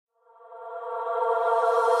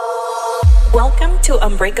Welcome to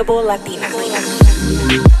Unbreakable Latina.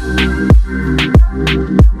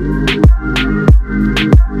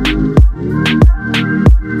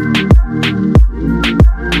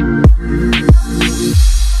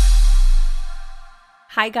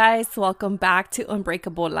 Hi guys, welcome back to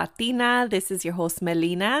Unbreakable Latina. This is your host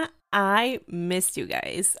Melina. I missed you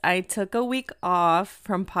guys. I took a week off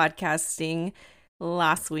from podcasting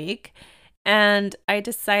last week and I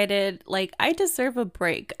decided I deserve a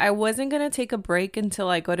break. I wasn't going to take a break until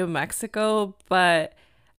I go to Mexico, but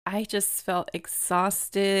I just felt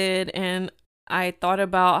exhausted and I thought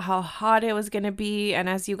about how hot it was going to be. And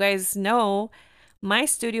as you guys know, my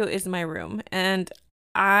studio is my room and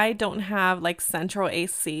I don't have central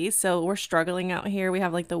AC, so we're struggling out here. We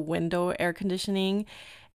have the window air conditioning,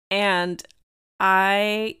 and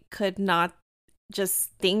I could not just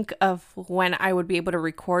think of when I would be able to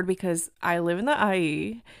record because I live in the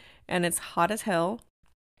IE and it's hot as hell.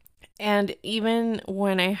 And even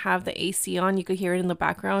when I have the AC on, you could hear it in the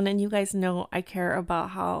background. And you guys know I care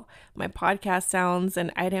about how my podcast sounds,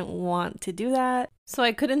 and I didn't want to do that. So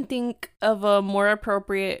I couldn't think of a more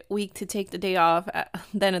appropriate week to take the day off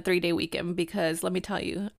than a 3-day weekend, because let me tell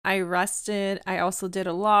you, I rested. I also did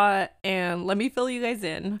a lot, and let me fill you guys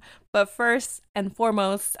in. But first and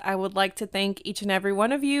foremost, I would like to thank each and every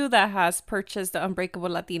one of you that has purchased the Unbreakable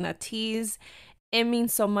Latina tees. It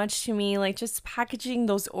means so much to me, just packaging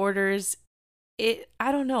those orders.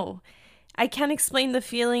 I don't know. I can't explain the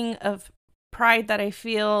feeling of pride that I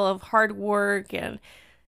feel, of hard work, and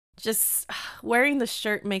just wearing the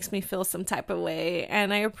shirt makes me feel some type of way.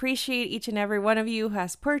 And I appreciate each and every one of you who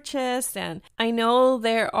has purchased. And I know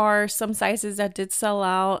there are some sizes that did sell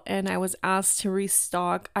out and I was asked to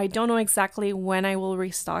restock. I don't know exactly when I will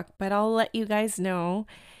restock, but I'll let you guys know.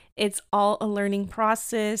 It's all a learning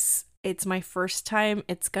process. It's my first time.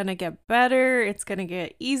 It's gonna get better. It's gonna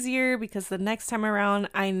get easier because the next time around,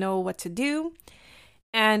 I know what to do.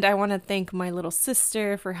 And I want to thank my little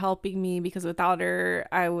sister for helping me, because without her,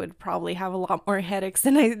 I would probably have a lot more headaches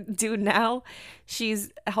than I do now.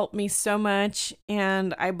 She's helped me so much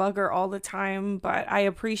and I bug her all the time, but I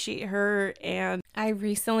appreciate her. And I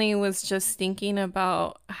recently was just thinking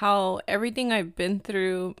about how everything I've been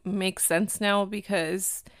through makes sense now,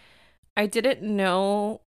 because I didn't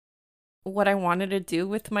know what I wanted to do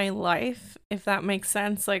with my life, if that makes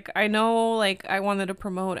sense. I know I wanted to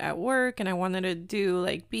promote at work and I wanted to do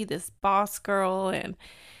be this boss girl, and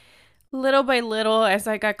little by little as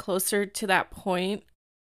I got closer to that point,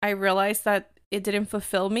 I realized that it didn't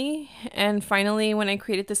fulfill me. And finally, when I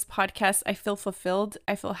created this podcast, I feel fulfilled.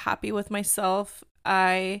 I feel happy with myself.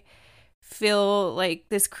 I feel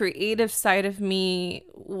this creative side of me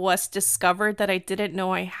was discovered that I didn't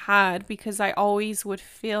know I had, because I always would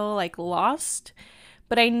feel lost.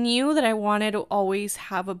 But I knew that I wanted to always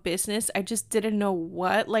have a business. I just didn't know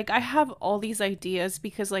what. I have all these ideas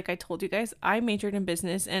because I told you guys, I majored in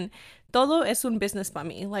business and todo es un business para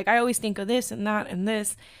mí. I always think of this and that and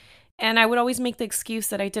this. And I would always make the excuse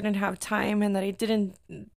that I didn't have time and that I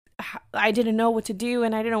didn't know what to do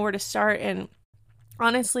and I didn't know where to start. And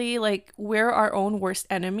honestly, we're our own worst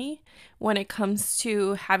enemy when it comes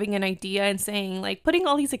to having an idea and saying, putting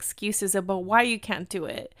all these excuses about why you can't do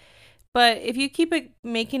it. But if you keep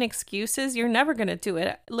making excuses, you're never going to do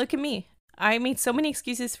it. Look at me. I made so many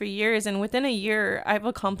excuses for years, and within a year, I've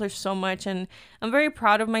accomplished so much, and I'm very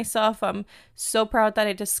proud of myself. I'm so proud that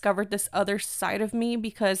I discovered this other side of me,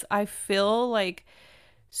 because I feel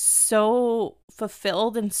so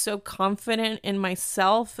fulfilled and so confident in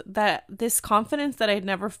myself, that this confidence that I'd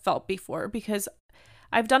never felt before, because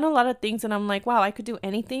I've done a lot of things and I'm wow, I could do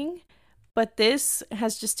anything, but this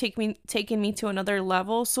has just taken me to another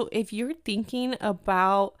level. So if you're thinking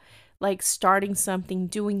about starting something,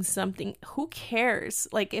 doing something, who cares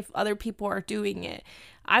if other people are doing it?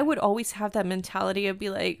 I would always have that mentality of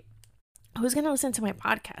be who's gonna listen to my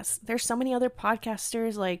podcast? There's so many other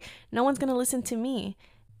podcasters, no one's gonna listen to me.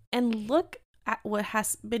 And look at what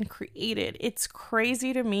has been created. It's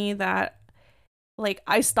crazy to me that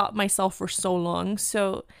I stopped myself for so long.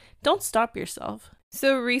 So don't stop yourself.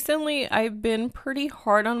 So recently I've been pretty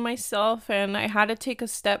hard on myself and I had to take a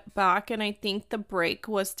step back, and I think the break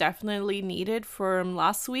was definitely needed from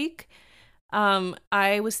last week.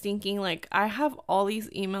 I was thinking I have all these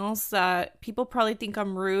emails that people probably think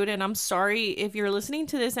I'm rude, and I'm sorry if you're listening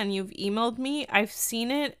to this and you've emailed me. I've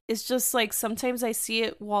seen it. It's just sometimes I see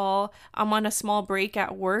it while I'm on a small break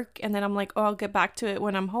at work, and then I'm oh, I'll get back to it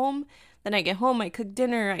when I'm home. Then I get home, I cook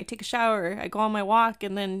dinner, I take a shower, I go on my walk,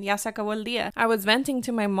 and then ya se acabó el día. I was venting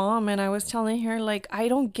to my mom and I was telling her I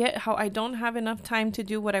don't get how I don't have enough time to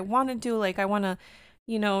do what I want to do. I want to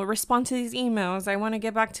respond to these emails. I want to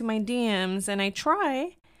get back to my DMs. And I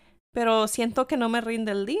try, pero siento que no me rinde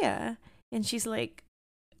el día. And she's like,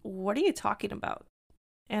 what are you talking about?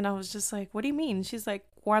 And I was just like, what do you mean? She's like,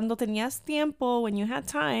 cuando tenías tiempo, when you had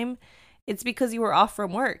time, it's because you were off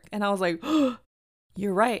from work. And I was like, oh,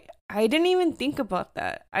 you're right. I didn't even think about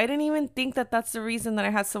that. I didn't even think that that's the reason that I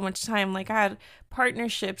had so much time. Like, I had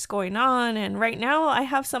partnerships going on, and right now I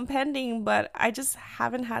have some pending, but I just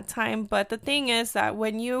haven't had time. But the thing is that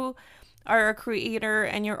when you are a creator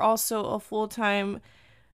and you're also a full-time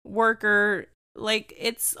worker, like,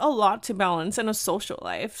 it's a lot to balance in a social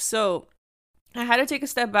life. So I had to take a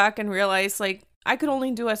step back and realize, like, I could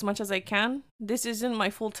only do as much as I can. This isn't my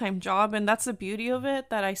full-time job, and that's the beauty of it,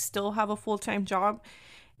 that I still have a full-time job.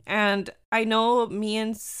 And I know me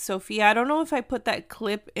and Sophia, I don't know if I put that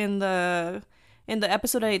clip in the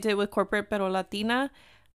episode I did with Corporate Pero Latina,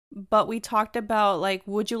 but we talked about, like,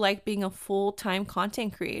 would you like being a full-time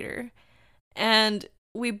content creator? And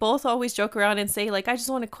we both always joke around and say, like, I just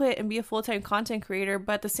want to quit and be a full-time content creator,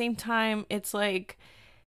 but at the same time, it's like,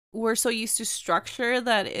 we're so used to structure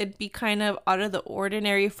that it'd be kind of out of the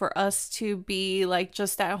ordinary for us to be like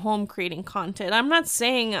just at home creating content. I'm not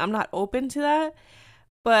saying I'm not open to that,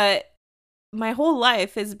 but my whole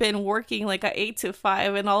life has been working like a 8 to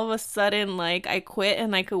 5, and all of a sudden, like, I quit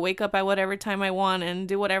and I could wake up at whatever time I want and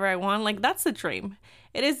do whatever I want. Like, that's the dream.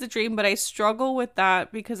 It is the dream, but I struggle with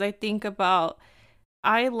that because I think about,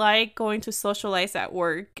 I like going to socialize at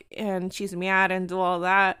work and chismear and do all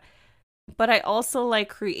that, but I also like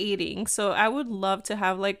creating. So I would love to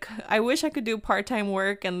have, like, I wish I could do part-time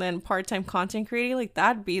work and then part-time content creating. Like,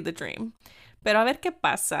 that'd be the dream. Pero a ver qué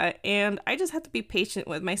pasa. And I just have to be patient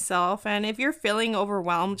with myself. And if you're feeling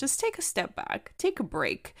overwhelmed, just take a step back. Take a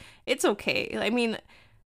break. It's okay. I mean,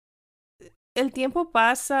 el tiempo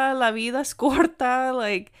pasa, la vida es corta.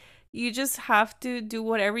 Like, you just have to do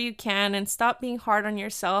whatever you can and stop being hard on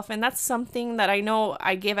yourself. And that's something that I know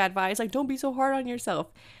I give advice. Like, don't be so hard on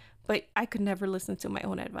yourself. But I could never listen to my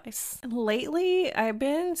own advice. Lately, I've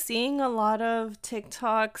been seeing a lot of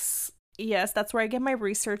TikToks. Yes, that's where I get my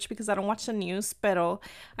research because I don't watch the news. Pero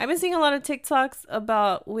I've been seeing a lot of TikToks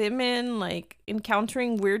about women, like,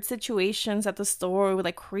 encountering weird situations at the store with,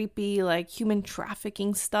 like, creepy, like, human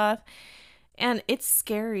trafficking stuff. And it's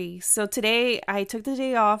scary. So today I took the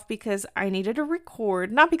day off because I needed to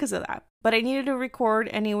record. Not because of that, but I needed to record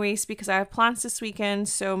anyways because I have plans this weekend.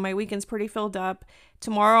 So my weekend's pretty filled up.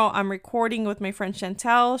 Tomorrow I'm recording with my friend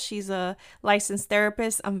Chantel. She's a licensed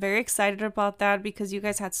therapist. I'm very excited about that because you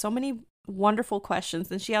guys had so many wonderful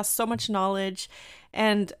questions and she has so much knowledge.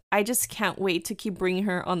 And I just can't wait to keep bringing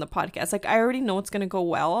her on the podcast. Like, I already know it's going to go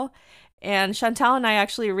well. And Chantel and I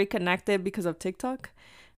actually reconnected because of TikTok.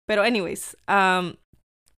 But anyways, I'm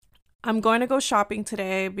going to go shopping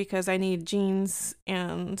today because I need jeans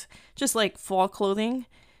and just like fall clothing.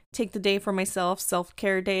 Take the day for myself,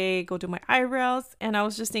 self-care day, go do my eyebrows. And I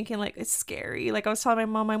was just thinking, like, it's scary. Like, I was telling my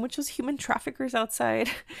mom, I'm with just human traffickers outside.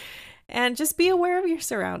 And just be aware of your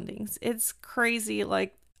surroundings. It's crazy.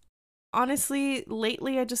 Like, honestly,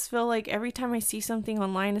 lately I just feel like every time I see something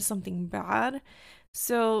online is something bad.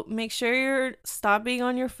 So make sure you're stop being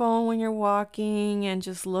on your phone when you're walking and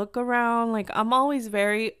just look around. Like, I'm always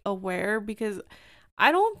very aware because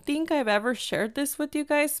I don't think I've ever shared this with you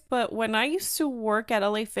guys, but when I used to work at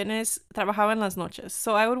LA Fitness, trabajaba en las noches.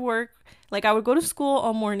 So I would work, like, I would go to school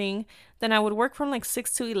all morning, then I would work from like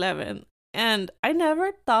 6 to 11. And I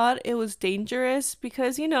never thought it was dangerous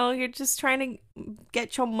because, you're just trying to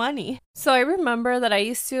get your money. So I remember that I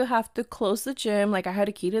used to have to close the gym, like I had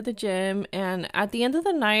a key to the gym. And at the end of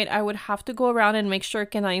the night, I would have to go around and make sure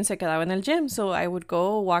que nadie se quedaba en el gym. So I would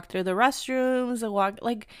go walk through the restrooms,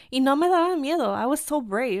 y no me daba miedo. I was so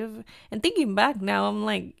brave. And thinking back now, I'm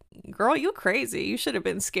like, girl, you crazy. You should have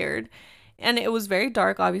been scared. And it was very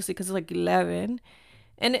dark, obviously, because it's like 11.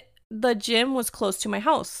 And the gym was close to my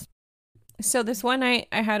house. So this one night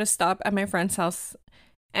I had to stop at my friend's house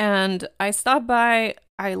and I stopped by,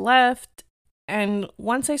 I left, and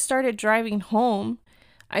once I started driving home,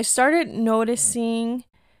 I started noticing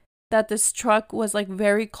that this truck was like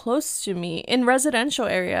very close to me in residential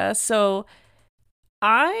area. So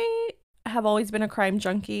I have always been a crime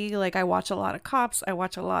junkie. Like, I watch a lot of Cops, I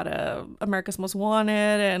watch a lot of America's Most Wanted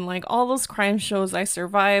and like all those crime shows. I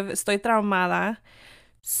survive. Estoy traumada.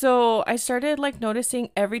 So I started like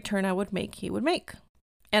noticing every turn I would make, he would make.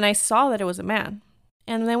 And I saw that it was a man.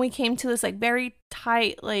 And then we came to this like very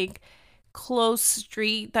tight, like close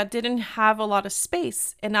street that didn't have a lot of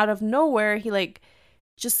space. And out of nowhere, he like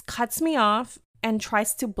just cuts me off and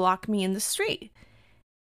tries to block me in the street.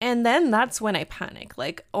 And then that's when I panicked.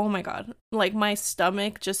 Like, oh my God. Like, my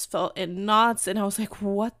stomach just felt in knots. And I was like,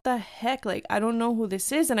 what the heck? Like, I don't know who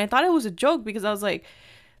this is. And I thought it was a joke because I was like,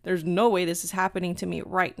 there's no way this is happening to me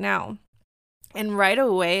right now. And right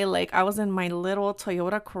away, like, I was in my little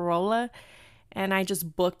Toyota Corolla and I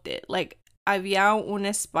just booked it. Like, había un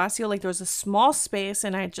espacio, like, there was a small space,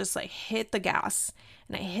 and I just, like, hit the gas.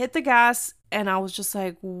 And I hit the gas, and I was just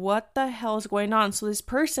like, what the hell is going on? So this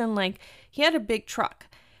person, like, he had a big truck,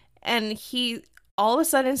 and he all of a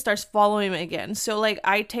sudden starts following me again. So, like,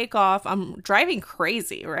 I take off. I'm driving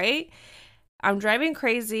crazy, right? I'm driving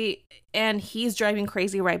crazy, and he's driving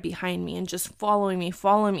crazy right behind me and just following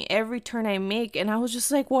me every turn I make. And I was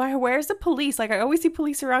just like, where's the police? Like, I always see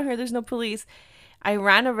police around here. There's no police. I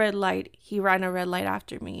ran a red light. He ran a red light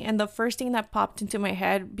after me. And the first thing that popped into my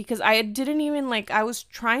head, because I didn't even, like, I was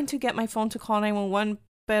trying to get my phone to call 911,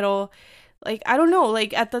 pero, like, I don't know.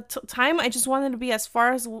 Like, at the time, I just wanted to be as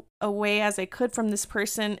far as away as I could from this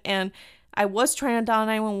person. And I was trying to dial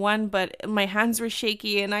 911, but my hands were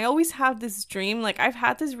shaky. And I always have this dream. Like, I've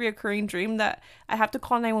had this reoccurring dream that I have to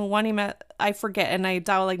call 911 and I forget. And I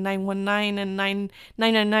dial, like, 919 and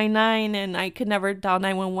 9999, and I could never dial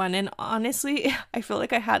 911. And honestly, I feel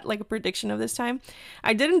like I had, like, a prediction of this time.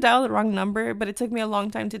 I didn't dial the wrong number, but it took me a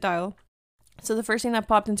long time to dial. So the first thing that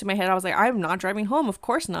popped into my head, I was like, I'm not driving home. Of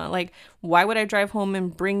course not. Like, why would I drive home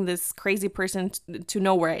and bring this crazy person to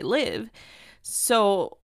know where I live?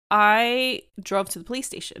 So I drove to the police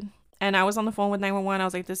station, and I was on the phone with 911. I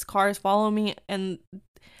was like, this car is following me. And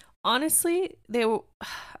honestly,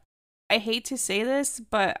 I hate to say this,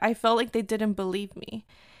 but I felt like they didn't believe me.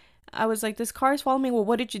 I was like, this car is following me. Well,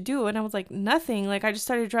 what did you do? And I was like, nothing. Like, I just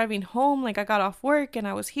started driving home. Like, I got off work and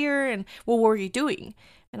I was here. And, well, what were you doing?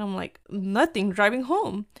 And I'm like, nothing, driving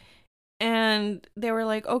home. And they were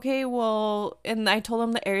like, okay, well, and I told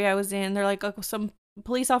them the area I was in. They're like, oh, some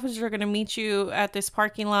police officers are going to meet you at this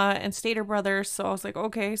parking lot and Stater Brothers. So I was like,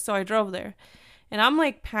 okay. So I drove there. And I'm,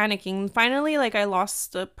 like, panicking. Finally, like, I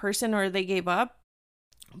lost the person, or they gave up.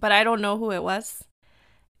 But I don't know who it was.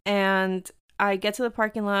 And I get to the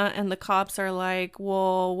parking lot, and the cops are like,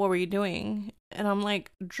 well, what were you doing? And I'm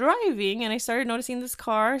like, driving. And I started noticing this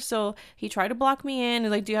car. So he tried to block me in.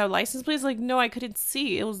 He's like, do you have license plates? Like, no, I couldn't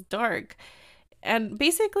see. It was dark. And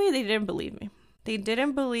basically, they didn't believe me. They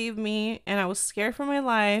didn't believe me. And I was scared for my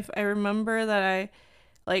life. I remember that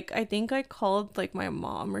I think I called, like, my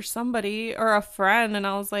mom or somebody or a friend, and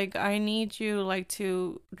I was like, I need you, like,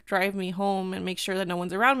 to drive me home and make sure that no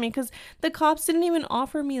one's around me, because the cops didn't even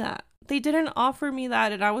offer me that. They didn't offer me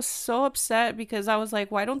that, and I was so upset because I was like,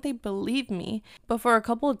 why don't they believe me? But for a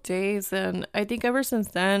couple of days, and I think ever since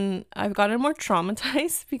then, I've gotten more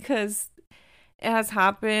traumatized because it has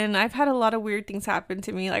happened. I've had a lot of weird things happen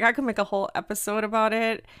to me. Like, I could make a whole episode about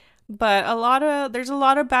it. But there's a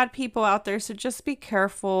lot of bad people out there, so just be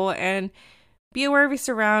careful and be aware of your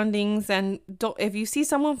surroundings. And if you see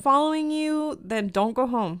someone following you, then don't go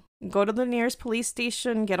home. Go to the nearest police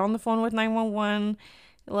station, get on the phone with 911.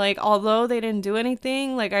 Like, although they didn't do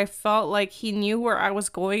anything, like, I felt like he knew where I was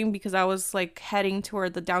going because I was, like, heading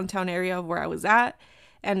toward the downtown area of where I was at,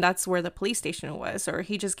 and that's where the police station was, or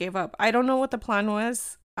he just gave up. I don't know what the plan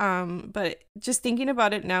was. But just thinking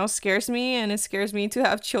about it now scares me, and it scares me to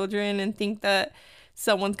have children and think that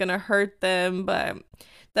someone's gonna hurt them. But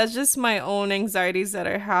that's just my own anxieties that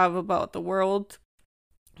I have about the world.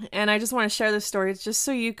 And I just want to share this story just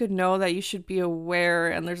so you could know that you should be aware,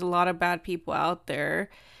 and there's a lot of bad people out there.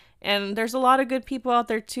 And there's a lot of good people out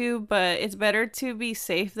there too, but it's better to be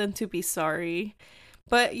safe than to be sorry.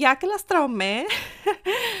 But ya que las traumé.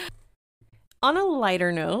 On a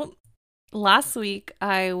lighter note, last week,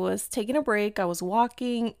 I was taking a break, I was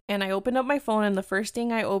walking, and I opened up my phone, and the first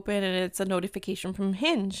thing I open, and it's a notification from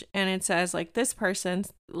Hinge, and it says, like, this person,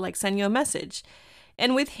 like, send you a message.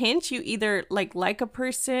 And with Hinge, you either, like a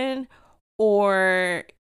person, or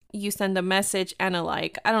you send a message and a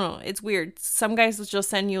like. I don't know, it's weird. Some guys will just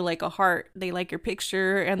send you, like, a heart, they like your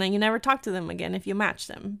picture, and then you never talk to them again if you match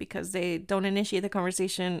them, because they don't initiate the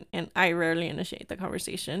conversation, and I rarely initiate the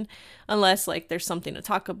conversation, unless, like, there's something to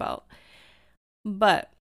talk about.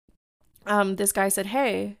 But this guy said,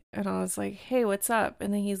 hey, and I was like, hey, what's up?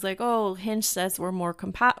 And then he's like, oh, Hinge says we're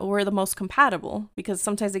the most compatible, because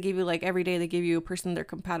sometimes they give you, like, every day they give you a person they're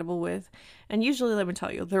compatible with, and usually, let me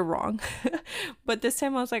tell you, they're wrong. But this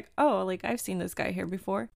time I was like, oh, like, I've seen this guy here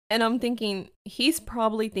before, and I'm thinking he's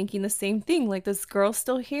probably thinking the same thing, like, this girl's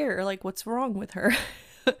still here, like, what's wrong with her?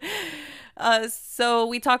 So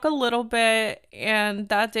we talk a little bit, and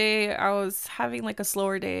that day I was having, like, a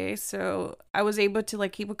slower day, so I was able to,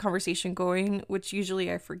 like, keep a conversation going, which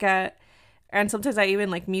usually I forget. And sometimes I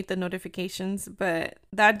even like mute the notifications. But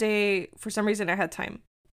that day, for some reason, I had time.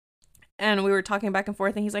 And we were talking back and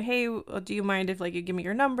forth, and he's like, hey, do you mind if like you give me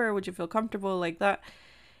your number? Would you feel comfortable like that?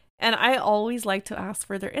 And I always like to ask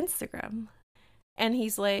for their Instagram. And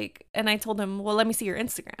he's like, and I told him, well, let me see your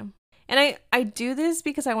Instagram. And I do this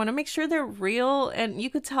because I want to make sure they're real, and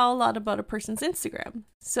you could tell a lot about a person's Instagram.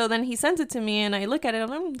 So then he sends it to me, and I look at it,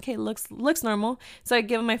 and I'm like, okay, looks normal. So I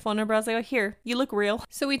give him my phone number. I was like, oh, here, you look real.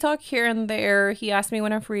 So we talk here and there. He asked me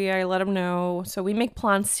when I'm free. I let him know. So we make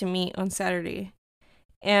plans to meet on Saturday.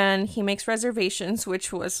 And he makes reservations,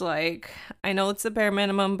 which was like, I know it's the bare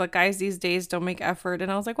minimum, but guys these days don't make effort.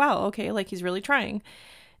 And I was like, wow, okay, like he's really trying.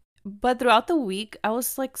 But throughout the week, I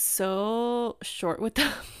was like so short with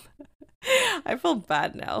them. I feel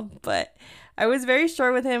bad now, but I was very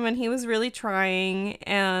short with him and he was really trying.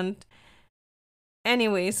 And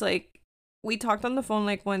anyways, like we talked on the phone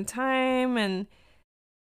like one time, and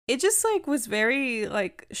it just like was very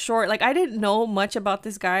like short. Like I didn't know much about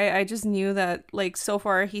this guy. I just knew that like so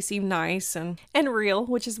far he seemed nice and real,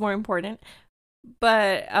 which is more important.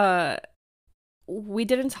 But we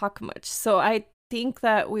didn't talk much. So I think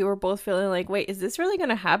that we were both feeling like, wait, is this really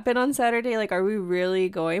gonna happen on Saturday? Like, are we really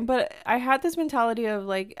going? But I had this mentality of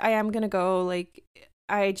like, I am gonna go. Like,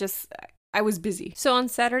 I was busy. So on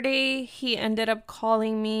Saturday, he ended up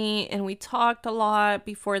calling me and we talked a lot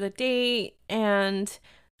before the date, and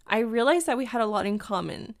I realized that we had a lot in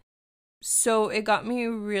common. So it got me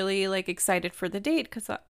really like excited for the date because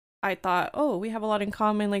I thought, oh, we have a lot in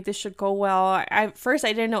common. Like this should go well. First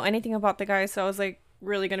I didn't know anything about the guy, so I was like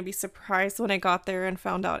really gonna be surprised when I got there and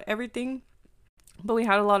found out everything. But we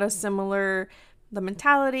had a lot of similar, the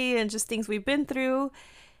mentality and just things we've been through.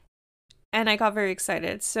 And I got very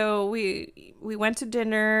excited. So we went to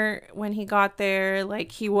dinner. When he got there,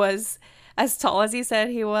 like he was as tall as he said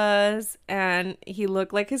he was, and he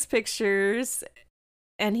looked like his pictures,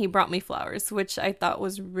 and he brought me flowers, which I thought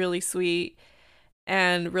was really sweet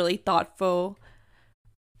and really thoughtful.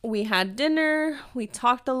 We had dinner, we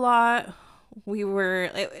talked a lot.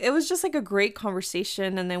 It was just like a great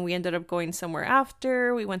conversation, and then we ended up going somewhere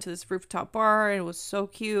after. We went to this rooftop bar and it was so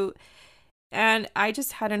cute. And I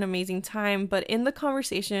just had an amazing time. But in the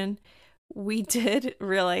conversation, we did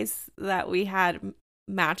realize that we had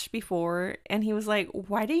matched before. And he was like,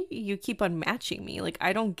 why do you keep unmatching me? Like,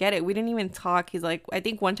 I don't get it. We didn't even talk. He's like, I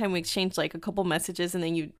think one time we exchanged like a couple messages and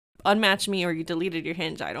then you unmatched me or you deleted your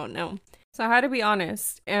Hinge. I don't know. So I had to be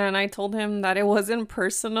honest. And I told him that it wasn't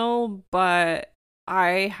personal, but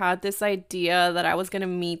I had this idea that I was going to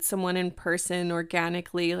meet someone in person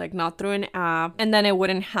organically, like not through an app, and then it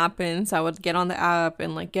wouldn't happen. So I would get on the app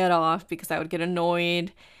and like get off because I would get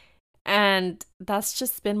annoyed. And that's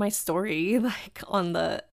just been my story, like on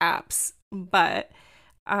the apps. But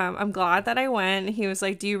I'm glad that I went. He was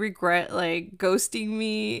like, do you regret like ghosting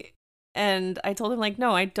me? And I told him like,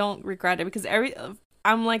 no, I don't regret it because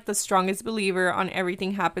I'm like the strongest believer on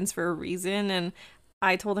everything happens for a reason. And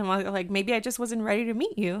I told him like, maybe I just wasn't ready to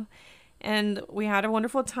meet you. And we had a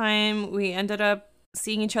wonderful time. We ended up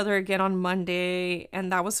seeing each other again on Monday,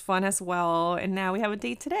 and that was fun as well. And now we have a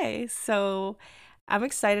date today. So I'm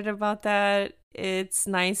excited about that. It's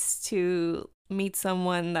nice to meet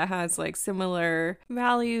someone that has like similar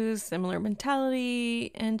values, similar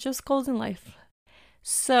mentality, and just goals in life.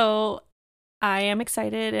 So I am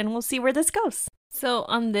excited, and we'll see where this goes. So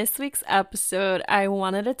on this week's episode, I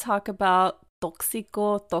wanted to talk about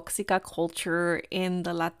toxica culture in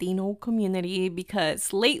the Latino community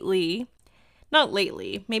because maybe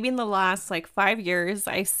in the last like 5 years,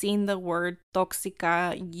 I've seen the word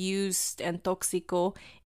toxica used and toxico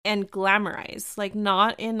and glamorized. Like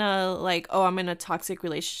not in a like, oh, I'm in a toxic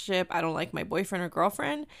relationship, I don't like my boyfriend or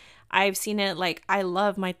girlfriend. I've seen it like, I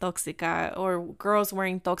love my toxica, or girls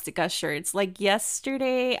wearing toxica shirts. Like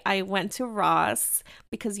yesterday, I went to Ross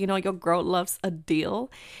because, you know, your girl loves a deal.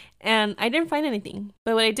 And I didn't find anything.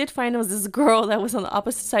 But what I did find was this girl that was on the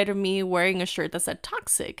opposite side of me wearing a shirt that said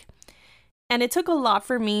toxic. And it took a lot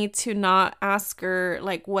for me to not ask her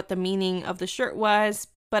like what the meaning of the shirt was.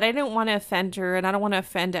 But I didn't want to offend her, and I don't want to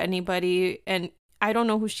offend anybody. And I don't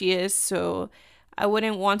know who she is, so I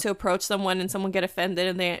wouldn't want to approach someone and someone get offended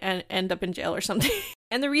and they end up in jail or something.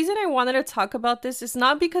 And the reason I wanted to talk about this is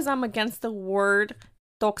not because I'm against the word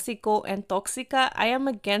toxico and toxica. I am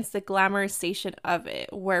against the glamorization of it,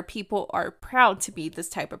 where people are proud to be this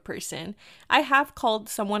type of person. I have called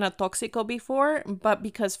someone a toxico before, but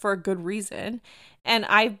because for a good reason. And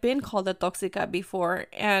I've been called a toxica before,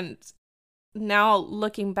 and now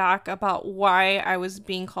looking back about why I was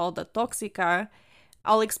being called a toxica,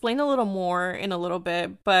 I'll explain a little more in a little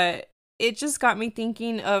bit, but it just got me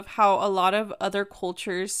thinking of how a lot of other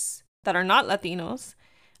cultures that are not Latinos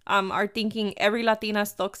are thinking every Latina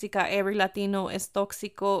is tóxica, every Latino is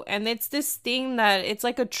tóxico. And it's this thing that it's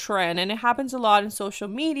like a trend, and it happens a lot in social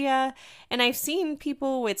media. And I've seen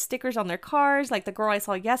people with stickers on their cars, like the girl I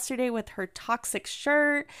saw yesterday with her toxic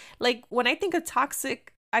shirt. Like, when I think of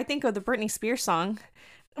toxic, I think of the Britney Spears song.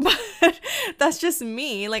 But that's just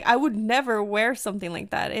me. Like, I would never wear something like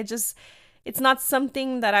that. It's not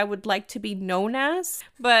something that I would like to be known as.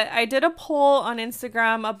 But I did a poll on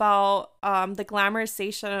Instagram about the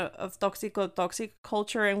glamorization of toxic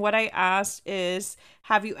culture. And what I asked is,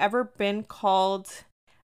 have you ever been called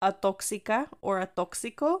a tóxica or a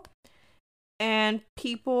tóxico? And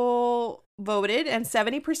people voted, and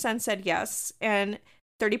 70% said yes, and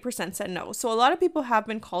 30% said no. So a lot of people have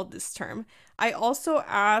been called this term. I also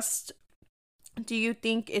asked, do you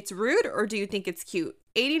think it's rude or do you think it's cute?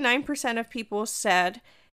 89% of people said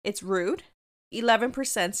it's rude.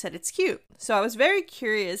 11% said it's cute. So I was very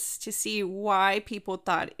curious to see why people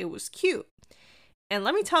thought it was cute. And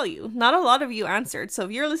let me tell you, not a lot of you answered. So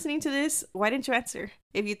if you're listening to this, why didn't you answer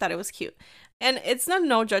if you thought it was cute? And it's not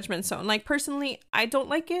no judgment zone. Like, personally, I don't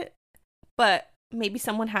like it, but maybe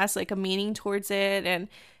someone has like a meaning towards it, and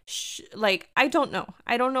like, I don't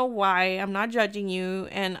know why. I'm not judging you,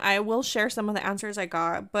 and I will share some of the answers I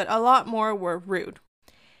got, but a lot more were rude.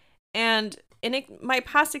 And in my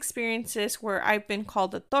past experiences where I've been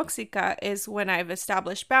called a tóxica is when I've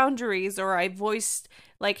established boundaries, or I voiced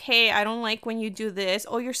like, hey, I don't like when you do this.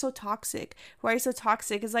 Oh, you're so toxic. Why are you so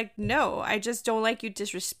toxic? It's like, no, I just don't like you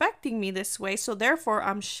disrespecting me this way, so therefore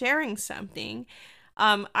I'm sharing something.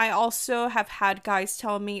 I also have had guys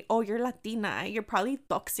tell me, oh, you're Latina, you're probably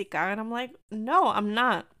tóxica. And I'm like, no, I'm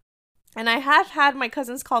not. And I have had my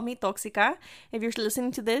cousins call me tóxica. If you're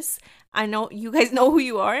listening to this, I know you guys know who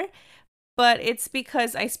you are. But it's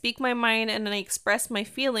because I speak my mind and I express my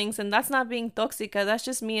feelings. And that's not being tóxica. That's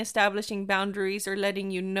just me establishing boundaries or letting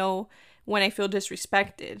you know when I feel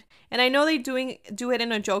disrespected. And I know they do it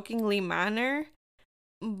in a jokingly manner,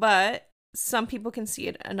 but some people can see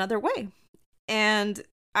it another way. And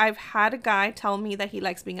I've had a guy tell me that he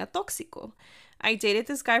likes being a tóxico. I dated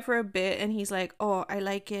this guy for a bit, and he's like, oh, I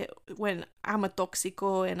like it when I'm a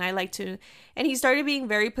tóxico, and I like to... And he started being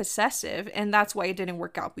very possessive, and that's why it didn't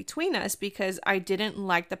work out between us, because I didn't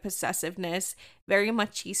like the possessiveness, very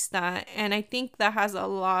machista, and I think that has a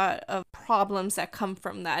lot of problems that come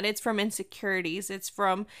from that. It's from insecurities, it's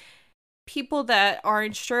from people that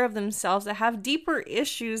aren't sure of themselves, that have deeper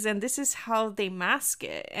issues, and this is how they mask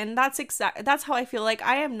it. And that's how I feel. Like,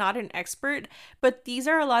 I am not an expert, but these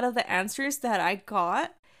are a lot of the answers that I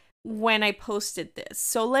got when I posted this.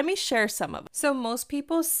 So let me share some of them. So most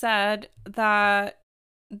people said that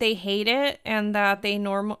they hate it, and that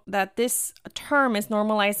that this term is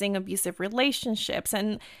normalizing abusive relationships.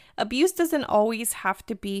 And abuse doesn't always have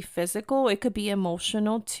to be physical, it could be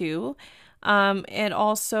emotional too. It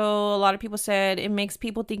also, a lot of people said it makes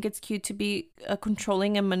people think it's cute to be a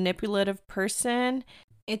controlling and manipulative person.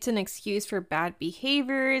 It's an excuse for bad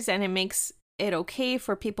behaviors, and it makes it okay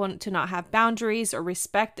for people to not have boundaries or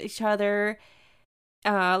respect each other.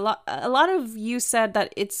 A lot of you said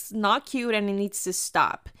that it's not cute and it needs to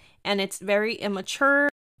stop, and it's very immature.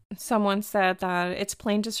 Someone said that it's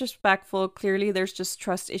plain disrespectful. Clearly, there's just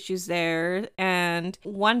trust issues there. And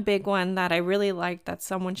one big one that I really liked that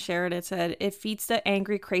someone shared, it said, it feeds the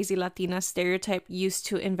angry, crazy Latina stereotype used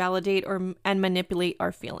to invalidate and manipulate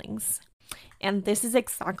our feelings. And this is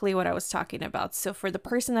exactly what I was talking about. So for the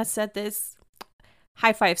person that said this,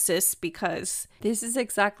 high five, sis, because this is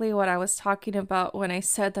exactly what I was talking about when I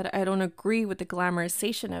said that I don't agree with the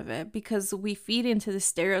glamorization of it, because we feed into the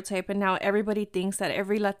stereotype, and now everybody thinks that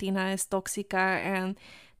every Latina is tóxica and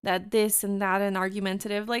that this and that and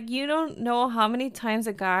argumentative. Like, you don't know how many times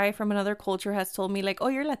a guy from another culture has told me, like, oh,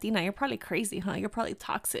 you're Latina, you're probably crazy, huh? You're probably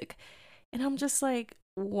toxic. And I'm just like,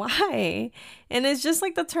 why? And it's just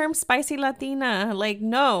like the term spicy Latina. Like,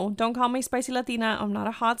 no, don't call me spicy Latina. I'm not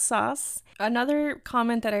a hot sauce. Another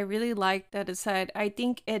comment that I really liked that it said, I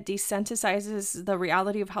think it desensitizes the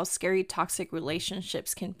reality of how scary toxic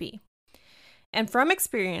relationships can be. And from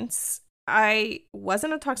experience, I was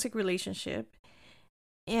in a toxic relationship,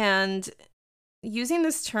 and using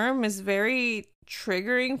this term is very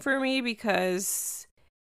triggering for me because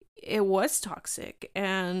it was toxic.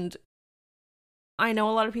 And I know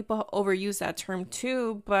a lot of people overuse that term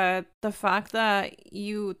too, but the fact that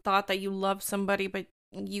you thought that you love somebody, but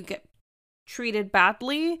you get treated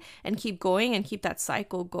badly and keep going and keep that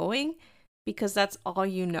cycle going because that's all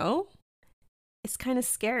you know, it's kind of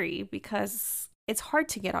scary, because it's hard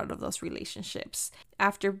to get out of those relationships.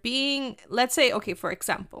 After being, let's say, okay, for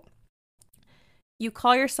example, you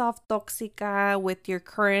call yourself tóxica with your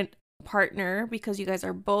current partner because you guys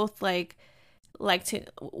are both like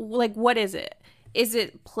what is it? Is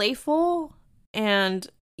it playful and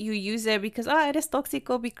you use it because eres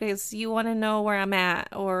tóxico because you want to know where I'm at,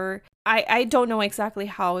 or I don't know exactly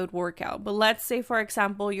how it would work out, but let's say for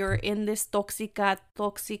example you're in this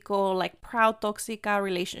tóxico, like proud tóxica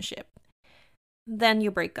relationship. Then you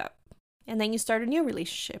break up and then you start a new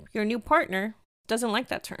relationship. Your new partner doesn't like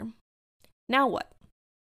that term. Now what?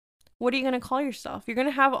 What are you going to call yourself? You're going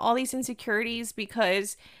to have all these insecurities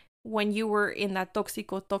because when you were in that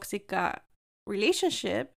tóxica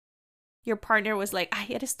relationship, your partner was like, ay,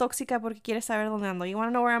 eres tóxica porque quieres saber dónde ando. You want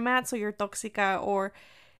to know where I'm at, so you're tóxica. Or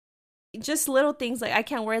just little things like, I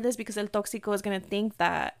can't wear this because el tóxico is going to think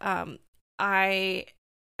that I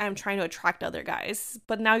am trying to attract other guys.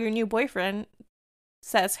 But now your new boyfriend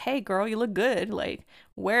says, hey, girl, you look good. Like,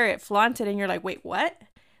 wear it, flaunt it. And you're like, wait, what?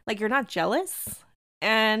 Like, you're not jealous?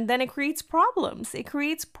 And then it creates problems. It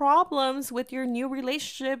creates problems with your new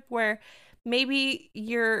relationship where maybe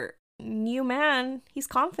your new man, he's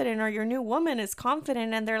confident, or your new woman is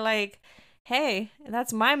confident, and they're like, hey,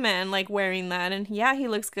 that's my man, like, wearing that, and yeah, he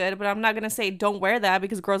looks good, but I'm not gonna say don't wear that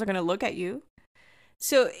because girls are gonna look at you.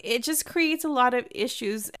 So it just creates a lot of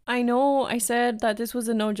issues. I know I said that this was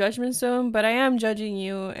a no judgment zone, but I am judging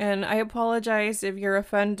you, and I apologize if you're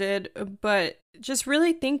offended, but just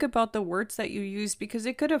really think about the words that you use because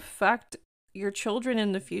it could affect your children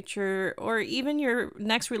in the future or even your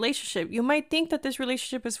next relationship. You might think that this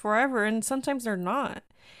relationship is forever, and sometimes they're not.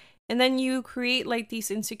 And then you create like these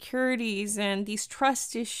insecurities and these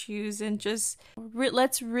trust issues, and just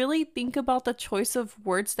let's really think about the choice of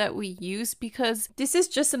words that we use, because this is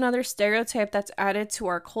just another stereotype that's added to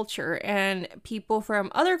our culture, and people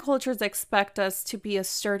from other cultures expect us to be a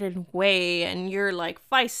certain way, and you're like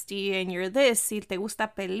feisty and you're this, y te gusta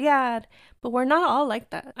pelear, but we're not all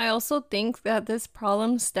like that. I also think that this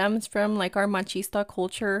problem stems from like our machista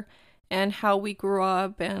culture and how we grew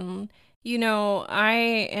up. And you know,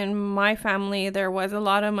 in my family, there was a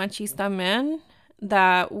lot of machista men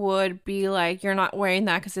that would be like, you're not wearing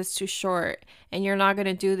that because it's too short, and you're not going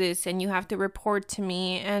to do this, and you have to report to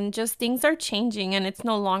me. And just things are changing, and it's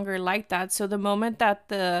no longer like that. So the moment that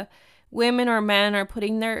the women or men are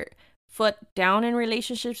putting their foot down in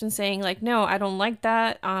relationships and saying like, no, I don't like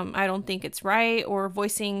that, I don't think it's right, or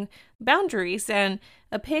voicing boundaries and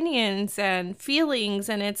opinions and feelings,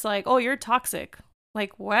 and it's like, oh, you're toxic.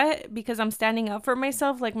 Like, what? Because I'm standing up for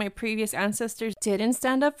myself like my previous ancestors didn't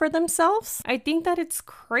stand up for themselves? I think that it's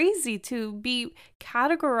crazy to be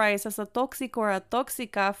categorized as a tóxico or a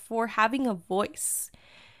tóxica for having a voice.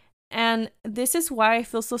 And this is why I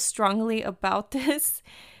feel so strongly about this.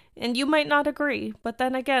 And you might not agree. But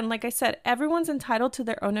then again, like I said, everyone's entitled to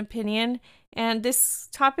their own opinion. And this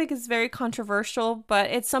topic is very controversial, but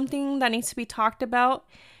it's something that needs to be talked about.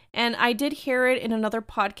 And I did hear it in another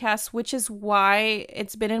podcast, which is why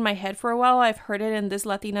it's been in my head for a while. I've heard it in This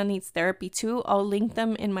Latina Needs Therapy too. I'll link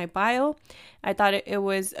them in my bio. I thought it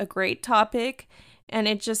was a great topic, and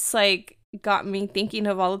it just like got me thinking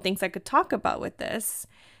of all the things I could talk about with this.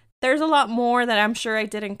 There's a lot more that I'm sure I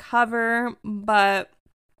didn't cover, but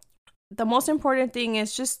the most important thing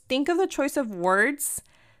is just think of the choice of words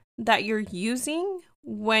that you're using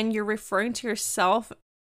when you're referring to yourself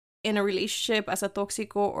in a relationship as a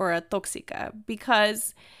tóxico or a tóxica,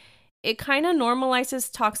 because it kind of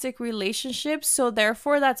normalizes toxic relationships. So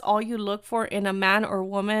therefore, that's all you look for in a man or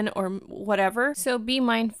woman or whatever. So be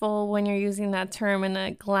mindful when you're using that term in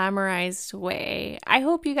a glamorized way. I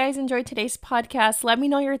hope you guys enjoyed today's podcast. Let me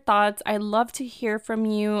know your thoughts. I love to hear from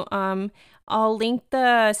you. I'll link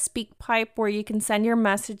the SpeakPipe where you can send your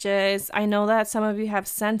messages. I know that some of you have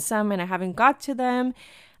sent some and I haven't got to them.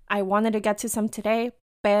 I wanted to get to some today,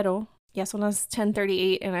 pero ya son las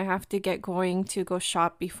 10:38 and I have to get going to go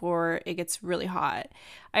shop before it gets really hot.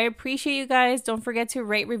 I appreciate you guys. Don't forget to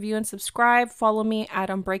rate, review, and subscribe. Follow me at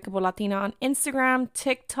Unbreakable Latina on Instagram,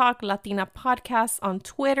 TikTok, Latina Podcast on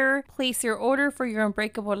Twitter. Place your order for your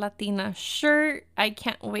Unbreakable Latina shirt. I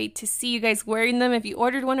can't wait to see you guys wearing them. If you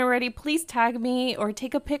ordered one already, please tag me or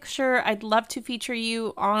take a picture. I'd love to feature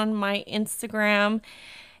you on my Instagram.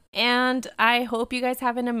 And I hope you guys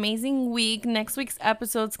have an amazing week. Next week's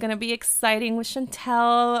episode is going to be exciting with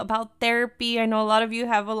Chantel about therapy. I know a lot of you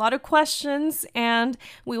have a lot of questions and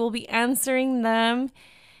we will be answering them.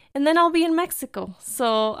 And then I'll be in Mexico.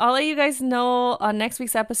 So I'll let you guys know on next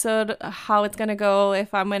week's episode how it's going to go,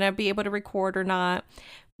 if I'm going to be able to record or not.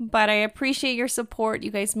 But I appreciate your support.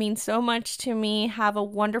 You guys mean so much to me. Have a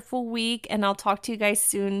wonderful week and I'll talk to you guys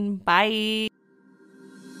soon. Bye.